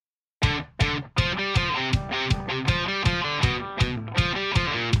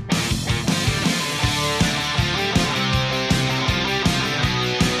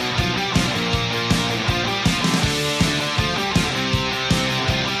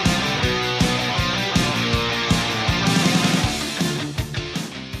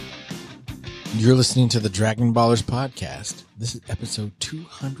You're listening to the Dragon Ballers podcast. This is episode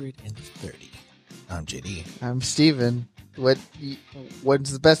 230. I'm JD. I'm Steven.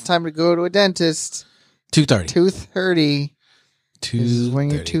 When's the best time to go to a dentist? 230. Tooth hurty. 230. This is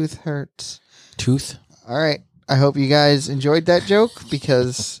when your tooth hurts. Tooth? All right. I hope you guys enjoyed that joke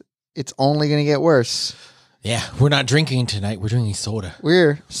because it's only going to get worse. Yeah, we're not drinking tonight. We're drinking soda.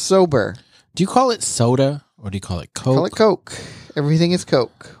 We're sober. Do you call it soda or do you call it Coke? Call it Coke. Everything is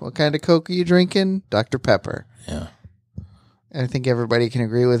Coke. What kind of Coke are you drinking? Dr. Pepper. Yeah. I think everybody can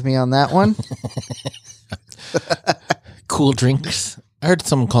agree with me on that one. Cool drinks. I heard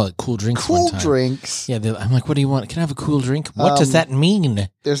someone call it cool drinks Cool one time. drinks. Yeah, I'm like, what do you want? Can I have a cool drink? What does that mean?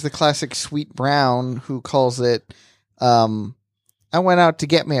 There's the classic Sweet Brown who calls it, I went out to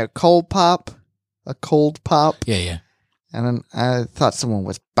get me a cold pop. A cold pop. Yeah. And then I thought someone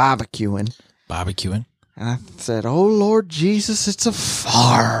was barbecuing. Barbecuing. And I said, oh, Lord Jesus, it's a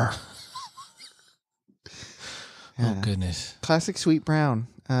fire. Oh, goodness. Classic Sweet Brown.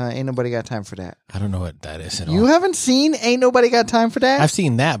 Ain't nobody got time for that. I don't know what that is at all. You haven't seen Ain't Nobody Got Time for That? I've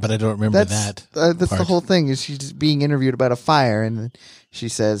seen that, but I don't remember that. That's part. the whole thing. Is she's being interviewed about a fire, and she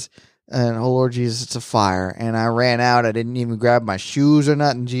says, oh, Lord Jesus, it's a fire. And I ran out. I didn't even grab my shoes or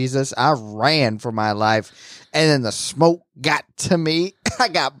nothing, Jesus. I ran for my life. And then the smoke got to me. I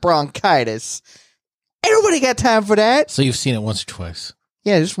got bronchitis. Ain't nobody got time for that. So you've seen it once or twice.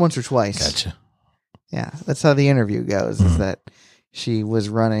 Yeah, just once or twice. Gotcha. Yeah, that's how the interview goes, is that she was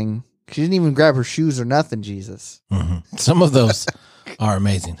running. She didn't even grab her shoes or nothing, Jesus. Mm-hmm. Some of those are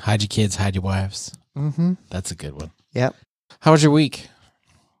amazing. Hide your kids, hide your wives. Mm-hmm. That's a good one. Yep. How was your week?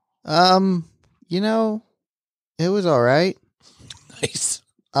 You know, it was all right. Nice.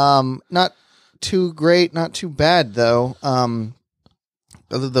 Not too great, not too bad, though.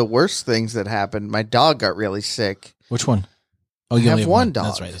 The worst things that happened, my dog got really sick. Which one? Oh, I you only have one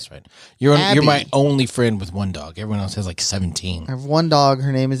dog. That's right. You're Abby. my only friend with one dog. Everyone else has like 17. I have one dog.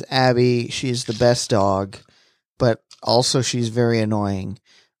 Her name is Abby. She's the best dog, but also she's very annoying.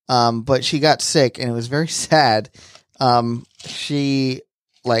 But she got sick, and it was very sad. She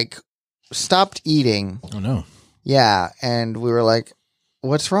stopped eating. Oh no. Yeah, and we were like,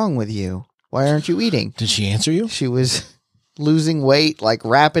 "What's wrong with you? Why aren't you eating?" Did she answer you? She was losing weight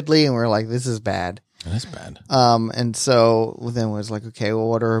rapidly, and we were like, "This is bad." That's bad. And so then it was like, okay, well,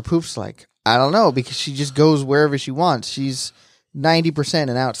 what are her poops like? I don't know, because she just goes wherever she wants. She's 90%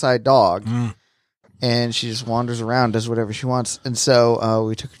 an outside dog, and she just wanders around, does whatever she wants. And so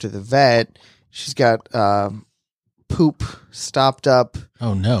we took her to the vet. She's got poop stopped up.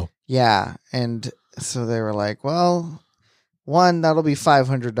 Oh no. Yeah, and so they were like, well, one, that'll be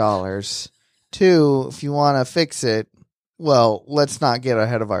 $500. Two, if you want to fix it, well, let's not get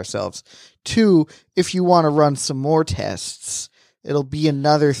ahead of ourselves. Two, if you want to run some more tests, it'll be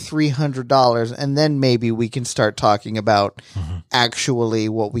another $300, and then maybe we can start talking about actually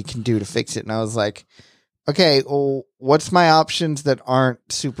what we can do to fix it. And I was like, okay, well, what's my options that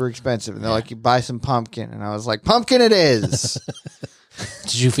aren't super expensive? And they're like, you buy some pumpkin. And I was like, pumpkin it is.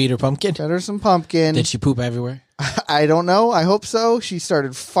 Did you feed her pumpkin? Fed her some pumpkin. Did she poop everywhere? I don't know. I hope so. She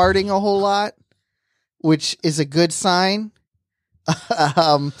started farting a whole lot, which is a good sign.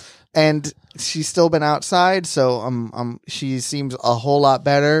 And she's still been outside, so she seems a whole lot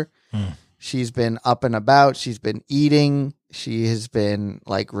better. She's been up and about. She's been eating. She has been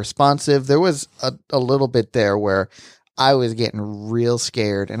responsive. There was a little bit there where I was getting real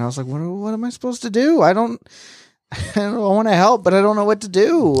scared, and I was like, "What am I supposed to do? I don't want to help, but I don't know what to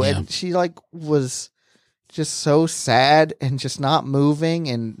do." Yeah. And she was just so sad and just not moving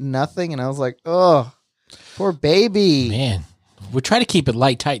and nothing, and I was like, "Oh, poor baby." Man. We try to keep it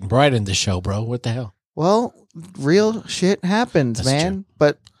light, tight, and bright in this show, bro. What the hell? Well, real shit happens, That's man. true.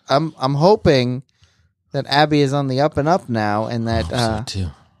 But I'm hoping that Abby is on the up and up now, and that So too.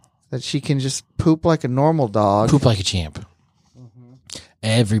 that she can just poop like a normal dog. Poop like a champ.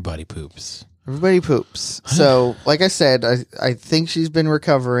 Everybody poops. Everybody poops. So, like I said, I think she's been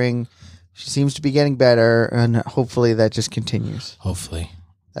recovering. She seems to be getting better, and hopefully that just continues. Hopefully.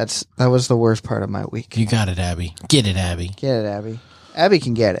 That was the worst part of my week. You got it, Abby. Get it, Abby. Get it, Abby. Abby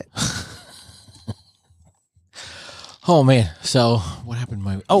can get it. Oh, man. So, what happened to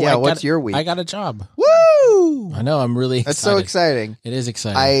my... Oh, yeah, what's your week? I got a job. Woo! I know. I'm really excited. That's so exciting. It is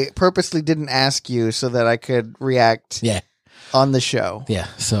exciting. I purposely didn't ask you so that I could react on the show. Yeah.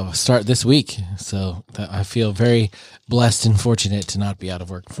 So, start this week. So, I feel very blessed and fortunate to not be out of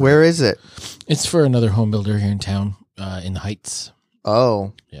work. Where is it? It's for another home builder here in town, in the Heights.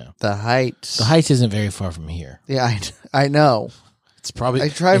 Oh, yeah. The Heights. The Heights isn't very far from here. Yeah, I know. It's probably. I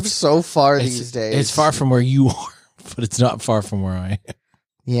drive so far these days. It's far from where you are, but it's not far from where I am.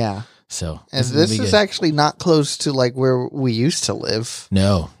 Yeah. So And gonna this be is good. actually not close to like where we used to live.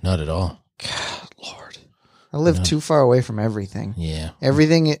 No, not at all. God, Lord. I live too far away from everything. Yeah.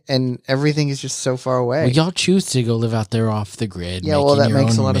 Everything is just so far away. Well, y'all choose to go live out there off the grid. Yeah, well, making that your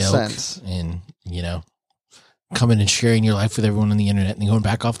makes own a lot of milk sense. And, coming and sharing your life with everyone on the internet and going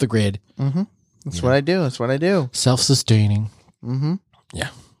back off the grid. Mm-hmm. That's what I do. That's what I do. Self-sustaining. Mm-hmm. Yeah.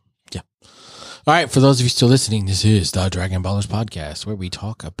 Yeah. All right. For those of you still listening, this is the Dragon Ballers podcast where we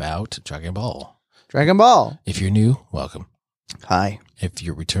talk about Dragon Ball. Dragon Ball. If you're new, welcome. Hi. If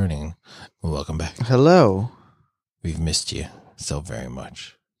you're returning, welcome back. Hello. We've missed you so very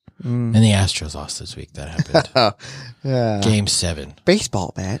much. Mm. And the Astros lost this week. That happened. Oh, yeah. Game 7.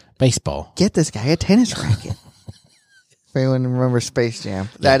 Baseball bat. Baseball. Get this guy a tennis racket. If anyone remembers Space Jam,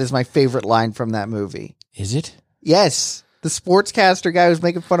 that is my favorite line from that movie. Is it? Yes. The sportscaster guy was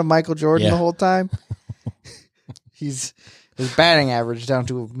making fun of Michael Jordan Yeah. the whole time. His batting average down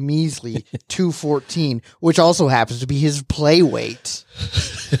to a measly 214, which also happens to be his play weight.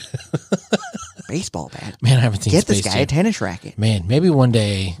 Baseball bat. Man, I haven't seen Get Space this guy Jam. a tennis racket. Man, maybe one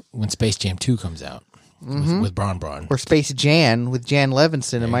day when Space Jam 2 comes out with Bron. Or Space Jan with Jan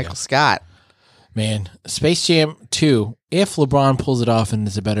Levinson and you Michael go. Scott. Man, Space Jam 2, if LeBron pulls it off and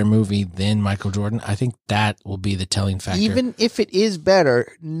it's a better movie than Michael Jordan, I think that will be the telling factor. Even if it is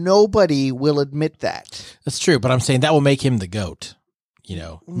better, nobody will admit that. That's true, but I'm saying that will make him the GOAT.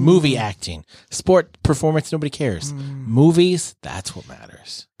 Movie acting. Sport performance, nobody cares. Movies, that's what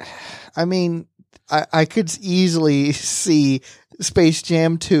matters. I mean, I could easily see Space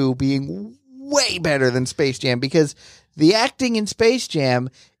Jam 2 being way better than Space Jam because the acting in Space Jam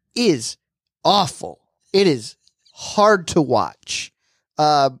is awful. It is hard to watch.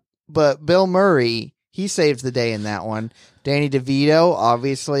 But Bill Murray, he saves the day in that one. Danny DeVito,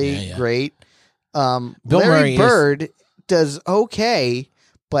 obviously, Yeah. great. Bill Larry Murray Bird does okay,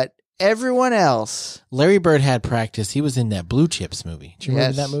 but everyone else. Larry Bird had practice. He was in that Blue Chips movie. Do you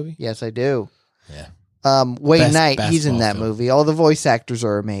remember Yes. that movie? Yes, I do. Yeah. Wayne Best Knight, he's in basketball that film. movie. All the voice actors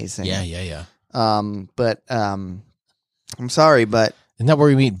are amazing. Yeah. But I'm sorry, but Isn't that where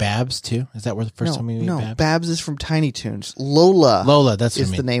we meet Babs, too? Is that where the first time we meet Babs? Babs is from Tiny Toons. Lola That's what is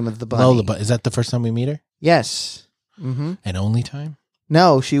I mean. the name of the bunny. Lola, but is that the first time we meet her? Yes. Mm-hmm. And only time?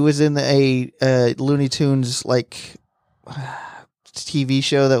 No, she was in a Looney Tunes like TV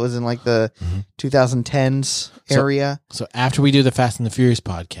show that was in like the 2010s area. So after we do the Fast and the Furious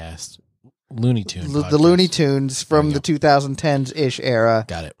podcast, Looney Tunes. The Looney Tunes from There the we 2010s-ish era.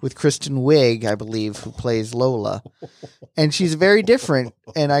 Got it. With Kristen Wiig, I believe, who plays Lola. And she's very different,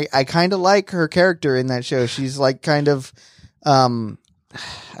 and I kind of like her character in that show. She's like kind of, I don't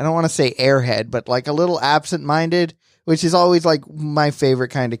want to say airhead, but like a little absent-minded, which is always like my favorite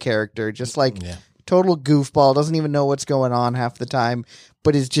kind of character. Just like total goofball, doesn't even know what's going on half the time,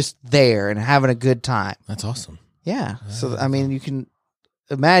 but is just there and having a good time. That's awesome. Yeah. So, I mean, you can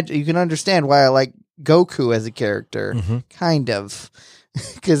imagine, you can understand why I like Goku as a character, kind of.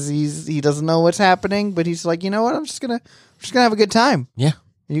 Because he doesn't know what's happening, but he's like, you know what? I'm just gonna have a good time. Yeah,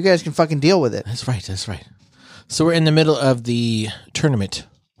 and you guys can fucking deal with it. That's right. So we're in the middle of the tournament,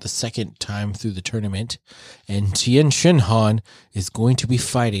 the second time through the tournament, and Tien Shin Han is going to be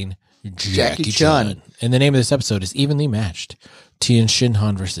fighting Jackie Chun. And the name of this episode is Evenly Matched: Tien Shin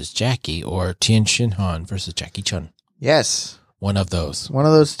Han versus Jackie, or Tien Shin Han versus Jackie Chun. Yes, one of those.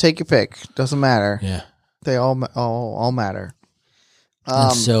 Take your pick. Doesn't matter. Yeah, they all matter.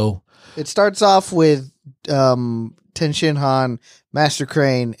 And so it starts off with Tien Shin Han, Master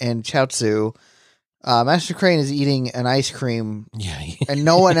Crane, and Chaozu. Master Crane is eating an ice cream, and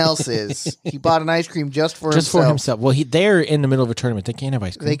no one else is. He bought an ice cream just for himself. Well, they're in the middle of a tournament. They can't have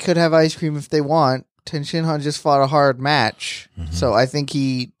ice cream. They could have ice cream if they want. Tien Shin Han just fought a hard match, so I think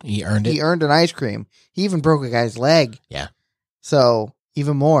he earned it. He earned an ice cream. He even broke a guy's leg. Yeah. So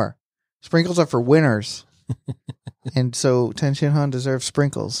even more. Sprinkles are for winners. And so Tien Shin Han deserves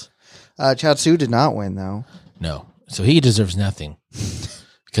sprinkles. Chaozu did not win, though. No. So he deserves nothing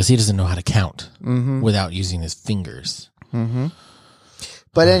because he doesn't know how to count without using his fingers.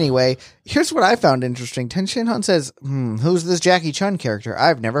 But anyway, here's what I found interesting. Tien Shin Han says, who's this Jackie Chun character?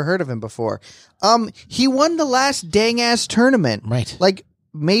 I've never heard of him before. He won the last dang-ass tournament. Right. Like,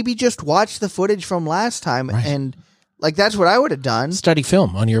 maybe just watch the footage from last time and, like, that's what I would have done. Study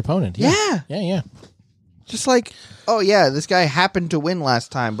film on your opponent. Yeah. Yeah. Just like, oh yeah, this guy happened to win last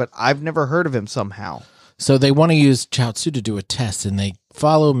time, but I've never heard of him somehow. So they want to use Chaozu to do a test, and they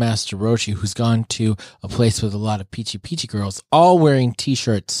follow Master Roshi, who's gone to a place with a lot of peachy girls, all wearing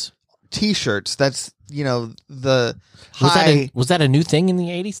T-shirts. T-shirts. That's, the Was that a new thing in the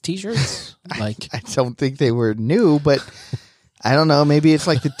 80s, T-shirts? Like I don't think they were new, but I don't know. Maybe it's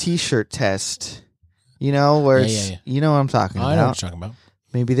like the T-shirt test. You know, where it's, you know what I'm talking about. I know what you're talking about.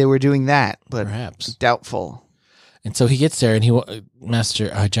 Maybe they were doing that, but perhaps doubtful. And so he gets there,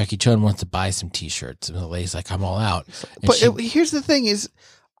 and Jackie Chun wants to buy some T-shirts, and the lady's like, "I'm all out." And Here's the thing: is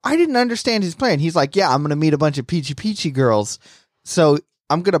I didn't understand his plan. He's like, "Yeah, I'm going to meet a bunch of peachy girls, so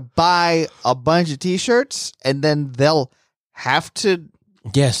I'm going to buy a bunch of T-shirts, and then they'll have to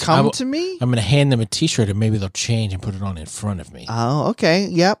come to me. I'm going to hand them a T-shirt, and maybe they'll change and put it on in front of me." Oh, okay,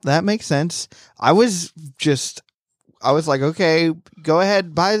 yep, that makes sense. I was like, okay, go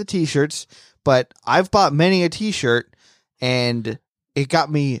ahead, buy the T-shirts. But I've bought many a T-shirt, and it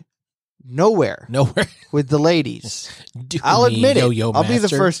got me nowhere with the ladies. I'll admit it. I'll be the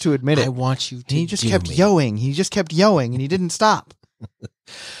first to admit it. I want you to. He just kept yelling. He just kept yelling, and he didn't stop.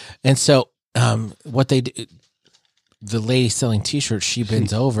 And so, what they do, the lady selling T-shirts, she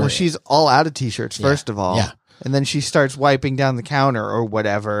bends over. Well, she's all out of T-shirts first of all, and then she starts wiping down the counter or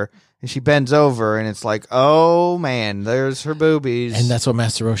whatever. And she bends over, and it's like, oh, man, there's her boobies. And that's what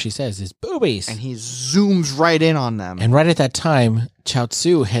Master Roshi says, is boobies. And he zooms right in on them. And right at that time,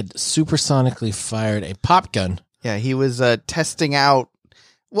 Chaozu had supersonically fired a pop gun. Yeah, he was testing out.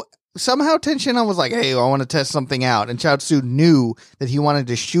 Somehow Tenshinhan was like, hey, I want to test something out. And Chaozu knew that he wanted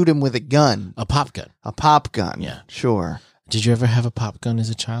to shoot him with a gun. A pop gun. A pop gun. Yeah. Sure. Did you ever have a pop gun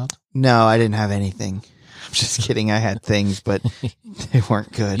as a child? No, I didn't have anything. I'm just kidding. I had things, but they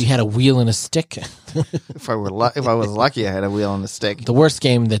weren't good. You had a wheel and a stick. If I was lucky, I had a wheel and a stick. The worst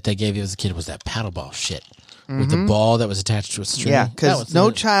game that they gave you as a kid was that paddle ball shit with the ball that was attached to a string. Yeah, because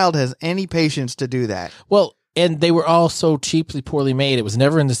no child has any patience to do that. Well, and they were all so cheaply, poorly made. It was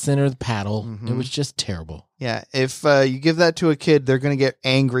never in the center of the paddle. It was just terrible. Yeah, if you give that to a kid, they're going to get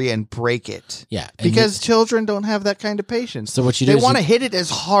angry and break it. Yeah. Because children don't have that kind of patience. So what you do They want to hit it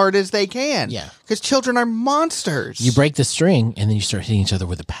as hard as they can. Yeah. Because children are monsters. You break the string, and then you start hitting each other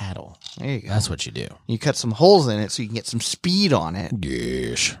with a paddle. There you go. That's what you do. You cut some holes in it so you can get some speed on it.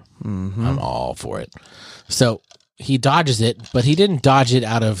 Yes. I'm all for it. So he dodges it, but he didn't dodge it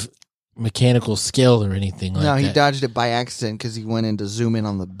out of mechanical skill or anything like that. No, he dodged it by accident because he went in to zoom in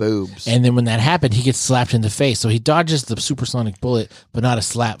on the boobs. And then when that happened, he gets slapped in the face. So he dodges the supersonic bullet, but not a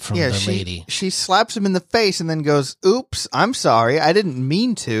slap from the lady. She slaps him in the face and then goes, oops, I'm sorry. I didn't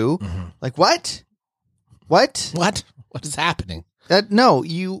mean to. Like, what? What? What is happening?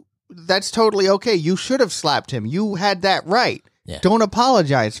 That's totally okay. You should have slapped him. You had that right. Yeah. Don't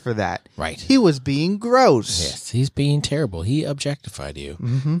apologize for that. Right. He was being gross. Yes, he's being terrible. He objectified you,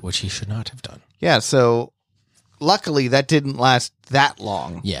 which he should not have done. Yeah, so luckily that didn't last that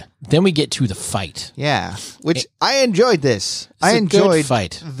long. Yeah. Then we get to the fight. Yeah, which I enjoyed this. I enjoyed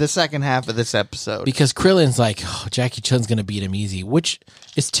the second half of this episode. Because Krillin's like, Jackie Chun's going to beat him easy, which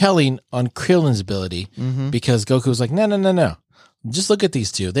is telling on Krillin's ability because Goku's like, no. Just look at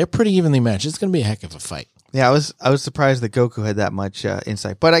these two. They're pretty evenly matched. It's going to be a heck of a fight. Yeah, I was surprised that Goku had that much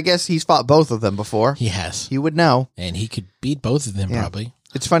insight. But I guess he's fought both of them before. He has. He would know. And he could beat both of them probably.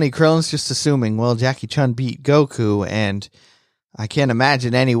 It's funny, Krillin's just assuming, well, Jackie Chun beat Goku, and I can't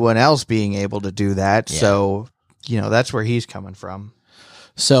imagine anyone else being able to do that. Yeah. So, that's where he's coming from.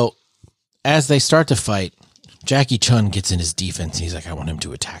 So, as they start to fight, Jackie Chun gets in his defense. And he's like, I want him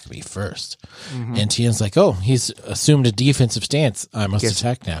to attack me first. And Tien's like, oh, he's assumed a defensive stance. I must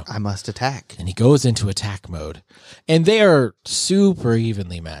attack now. I must attack. And he goes into attack mode. And they are super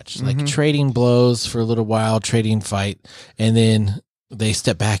evenly matched, like trading blows for a little while, trading fight. And then they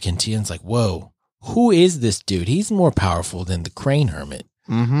step back and Tien's like, whoa, who is this dude? He's more powerful than the Crane Hermit.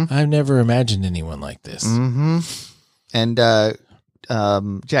 I've never imagined anyone like this. And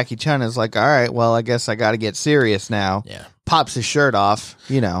Jackie Chun is like, all right, well, I guess I got to get serious now. Yeah. Pops his shirt off,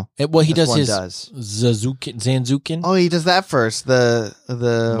 He does his Zanzukin. Oh, he does that first. The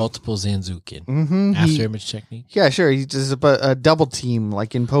multiple Zanzukin. After image technique. Yeah, sure. He does a double team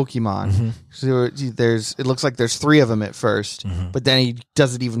like in Pokemon. So it looks like there's 3 of them at first, but then he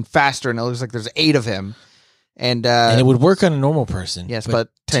does it even faster, and it looks like there's 8 of him. And it would work on a normal person. Yes, but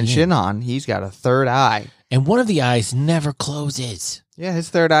Tenshinhan, he's got a third eye. And one of the eyes never closes. Yeah, his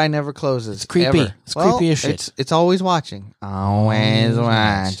third eye never closes. It's creepy. Ever. It's creepy as shit. It's always watching. Always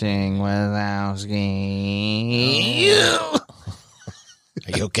watching Wazowski.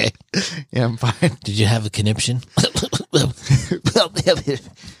 Are you okay? Yeah, I'm fine. Did you have a conniption?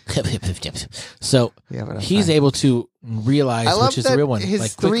 So he's able to realize which is the real one.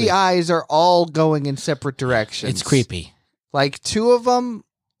 His 3 eyes are all going in separate directions. It's creepy. Like 2 of them,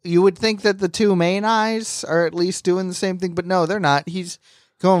 you would think that the 2 main eyes are at least doing the same thing, but no, they're not. He's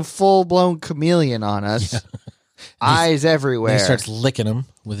going full-blown chameleon on us. Yeah. Eyes everywhere. And he starts licking them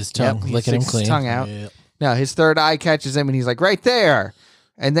with his tongue, licking them clean. His tongue out. No, his third eye catches him, and he's like, right there.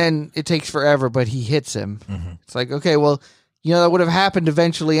 And then it takes forever, but he hits him. Mm-hmm. It's like, okay, well, that would have happened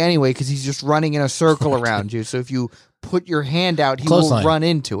eventually anyway because he's just running in a circle around you. So if you put your hand out, he will run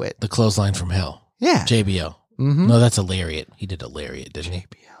into it. The clothesline from hell. Yeah. JBL. Mm-hmm. No, that's a lariat. He did a lariat, didn't he?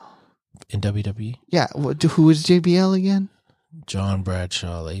 In WWE? Yeah. Who is JBL again? John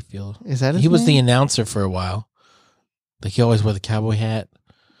Bradshaw Layfield. Is that his He was name? the announcer for a while. Like he always wore the cowboy hat.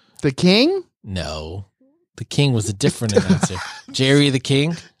 The King? No. The King was a different announcer. Jerry the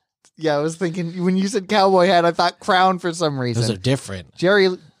King? Yeah, I was thinking, when you said cowboy hat, I thought crown for some reason. Those are different. Jerry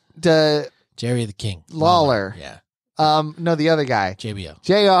the King. Lawler. Yeah. No, the other guy. JBL.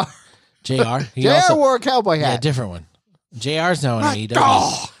 JR. JR? JR wore a cowboy hat. Yeah, different one. JR's now in AEW.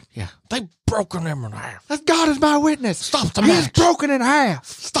 Oh, Yeah. They've broken him in half. that God is my witness. Stop the He's match. broken in half.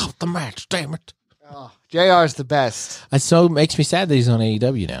 Stop the match, damn it. Oh, JR's the best. It so makes me sad that he's on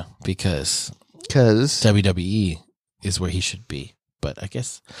AEW now because Because WWE is where he should be. But I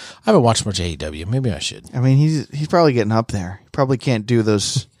guess I haven't watched much AEW. Maybe I should. I mean, he's probably getting up there. He probably can't do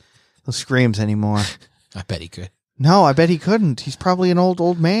those screams anymore. I bet he could. No, I bet he couldn't. He's probably an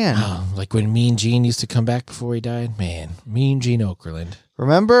old man. Oh, like when Mean Gene used to come back before he died. Man, Mean Gene Okerlund.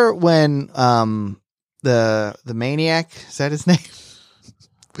 Remember when the Maniac, is that his name?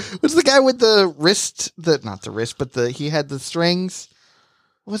 What's the guy with the wrist? Not the wrist, but he had the strings.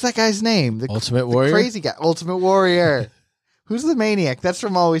 What was that guy's name? The Ultimate Warrior? crazy guy. Ultimate Warrior. Who's the Maniac? That's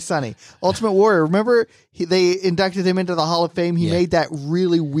from Always Sunny. Ultimate Warrior. Remember they inducted him into the Hall of Fame? He made that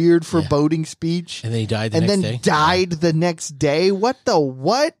really weird foreboding speech. And then he died the next day? Died the next day? What the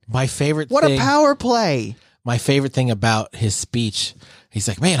what? My favorite What thing. a power play. My favorite thing about his speech, he's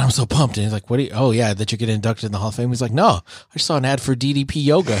like, man, I'm so pumped. And he's like, oh, yeah, that you get inducted in the Hall of Fame. He's like, no, I just saw an ad for DDP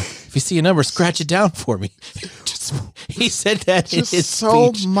Yoga. If you see a number, scratch it down for me. He said that in his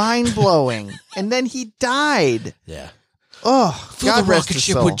so speech. mind-blowing. And then he died. Yeah. Oh, Fill God the rest rocket his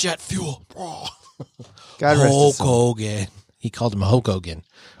ship soul. with jet fuel. Oh. God rest his Hulk soul. Hogan. He called him Hulk Hogan.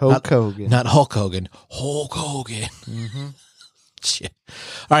 Hulk Hogan. Not Hulk Hogan. Hulk Hogan. Shit.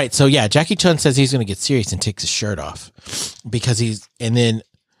 All right. So, yeah, Jackie Chun says he's going to get serious and takes his shirt off because and then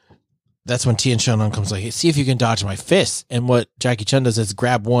that's when Tien Shannon comes like, hey, see if you can dodge my fists. And what Jackie Chun does is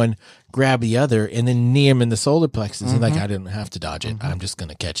grab one, grab the other, and then knee him in the solar plexus. And like, I didn't have to dodge it. I'm just going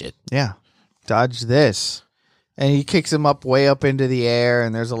to catch it. Yeah. Dodge this. And he kicks him way up into the air,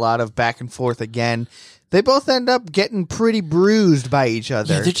 and there's a lot of back and forth again. They both end up getting pretty bruised by each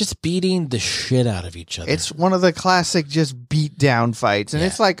other. Yeah, they're just beating the shit out of each other. It's one of the classic just beat down fights. And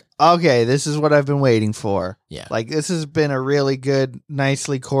it's like, okay, this is what I've been waiting for. Yeah. Like, this has been a really good,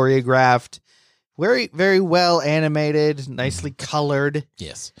 nicely choreographed, very, very well animated, nicely colored.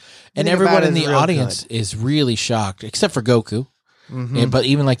 Yes. Think And everyone about it in is the real audience is really shocked, except for Goku. But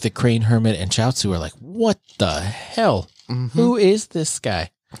even like the Crane Hermit and Chaozu are like, what the hell? Who is this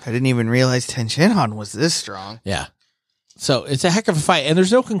guy? I didn't even realize Ten Shinhan was this strong. Yeah. So it's a heck of a fight. And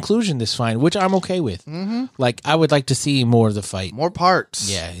there's no conclusion this fight, which I'm okay with. Like, I would like to see more of the fight. More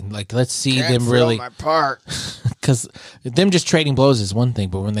parts. Yeah. And like, let's see Can't them feel really. my part. Because them just trading blows is one thing,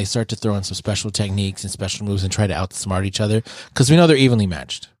 but when they start to throw in some special techniques and special moves and try to outsmart each other, because we know they're evenly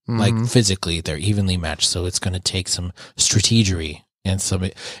matched. Like, physically, they're evenly matched. So it's going to take some strategery and some.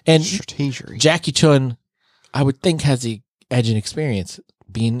 And Strategery. Jackie Chun, I would think, has the edge in experience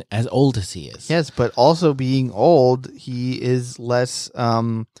being as old as he is. Yes, but also being old, he is less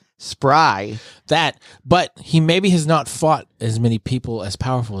spry. But he maybe has not fought as many people as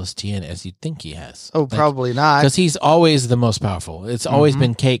powerful as Tien as you'd think he has. Oh, probably not. Because he's always the most powerful. It's always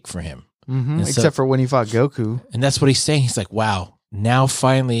been cake for him. And Except for when he fought Goku. And that's what he's saying. He's like, wow, now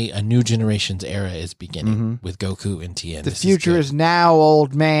finally a new generation's era is beginning with Goku and Tien. The future is now,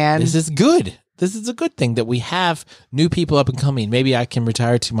 old man. This is good. This is a good thing that we have new people up and coming. Maybe I can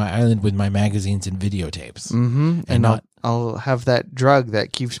retire to my island with my magazines and videotapes. And not I'll have that drug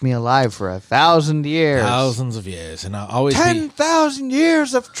that keeps me alive for 1,000 years. thousands of years. And I'll always be 10,000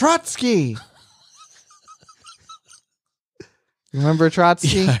 years of Trotsky. Remember Trotsky?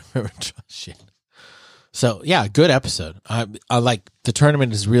 Yeah, I remember. Shit. So yeah, good episode. I like the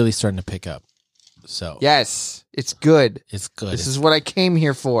tournament is really starting to pick up. So Yes, it's good. it's good. This is what I came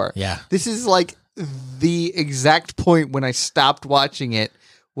here for. Yeah. This is like the exact point when I stopped watching it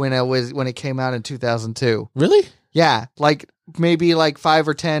when it came out in 2002. Really? Yeah, like maybe like 5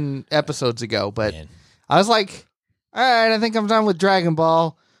 or 10 episodes ago, but Man. I was like, all right, I think I'm done with Dragon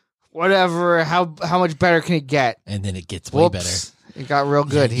Ball. Whatever. How much better can it get? And then it gets way better. It got real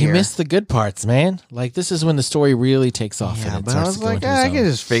good here. You missed the good parts, man. Like, this is when the story really takes off. Yeah, and it but I starts was to go like, into I its can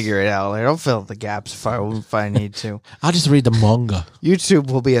own. just figure it out later. I'll fill the gaps if I need to. I'll just read the manga.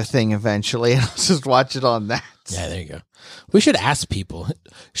 YouTube will be a thing eventually, and I'll just watch it on that. Yeah, there you go. We should ask people.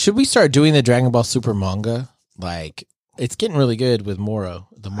 Should we start doing the Dragon Ball Super manga? Like, it's getting really good with Moro.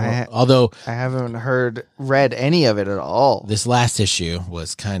 Although I haven't read any of it at all. this last issue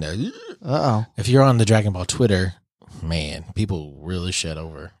was kind of. Uh-oh. If you're on the Dragon Ball Twitter, man, people really shed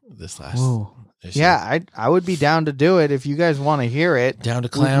over this last issue. Yeah, I would be down to do it if you guys want to hear it. Down to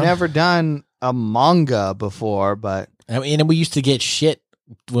clown. We've never done a manga before, but I mean, and we used to get shit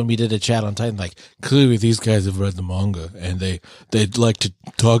when we did a chat on Titan. Like, clearly these guys have read the manga and they'd like to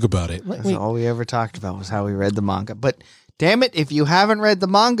talk about it. that's all we ever talked about was how we read the manga. But damn it, if you haven't read the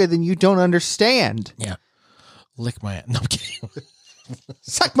manga, then you don't understand. Yeah. Lick my... No, I'm kidding.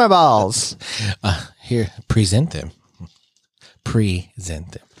 Suck my balls. Here, present them.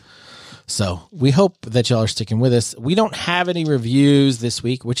 Present them. So we hope that y'all are sticking with us. We don't have any reviews this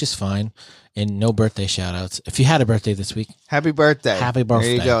week, which is fine, and no birthday shout outs. If you had a birthday this week, Happy birthday. Happy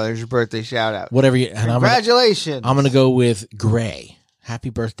birthday. There you go. There's your birthday shout out. whatever you... And Congratulations. I'm gonna go with Gray. Happy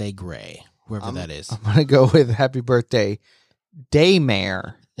birthday, Gray. Whoever that is. I'm going to go with happy birthday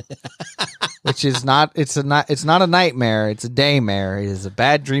Daymare. Which is not it's not a nightmare, it's a daymare. It is a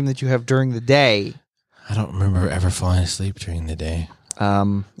bad dream that you have during the day. I don't remember ever falling asleep during the day.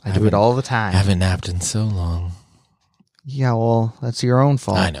 I do it all the time. I haven't napped in so long. Yeah, well, that's your own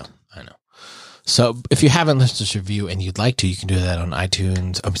fault. I know. So if you haven't listened to this review and you'd like to, you can do that on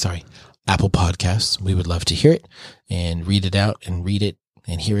iTunes. I'm sorry, Apple Podcasts. We would love to hear it and read it out and read it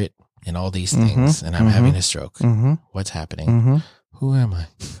and hear it and all these things. And I'm having a stroke. What's happening? Who am I?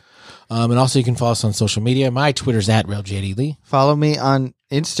 And also you can follow us on social media. My Twitter's at RealJDLee. Follow me on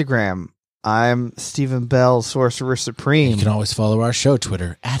Instagram. I'm Stephen Bell, Sorcerer Supreme. You can always follow our show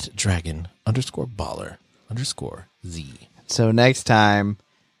Twitter at Dragon_Baller_Z. So next time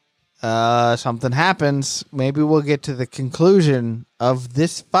something happens, maybe we'll get to the conclusion of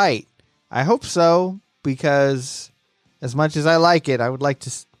this fight. I hope so, because as much as I like it, I would like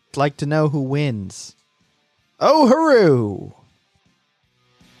to know who wins. Oh, hooroo!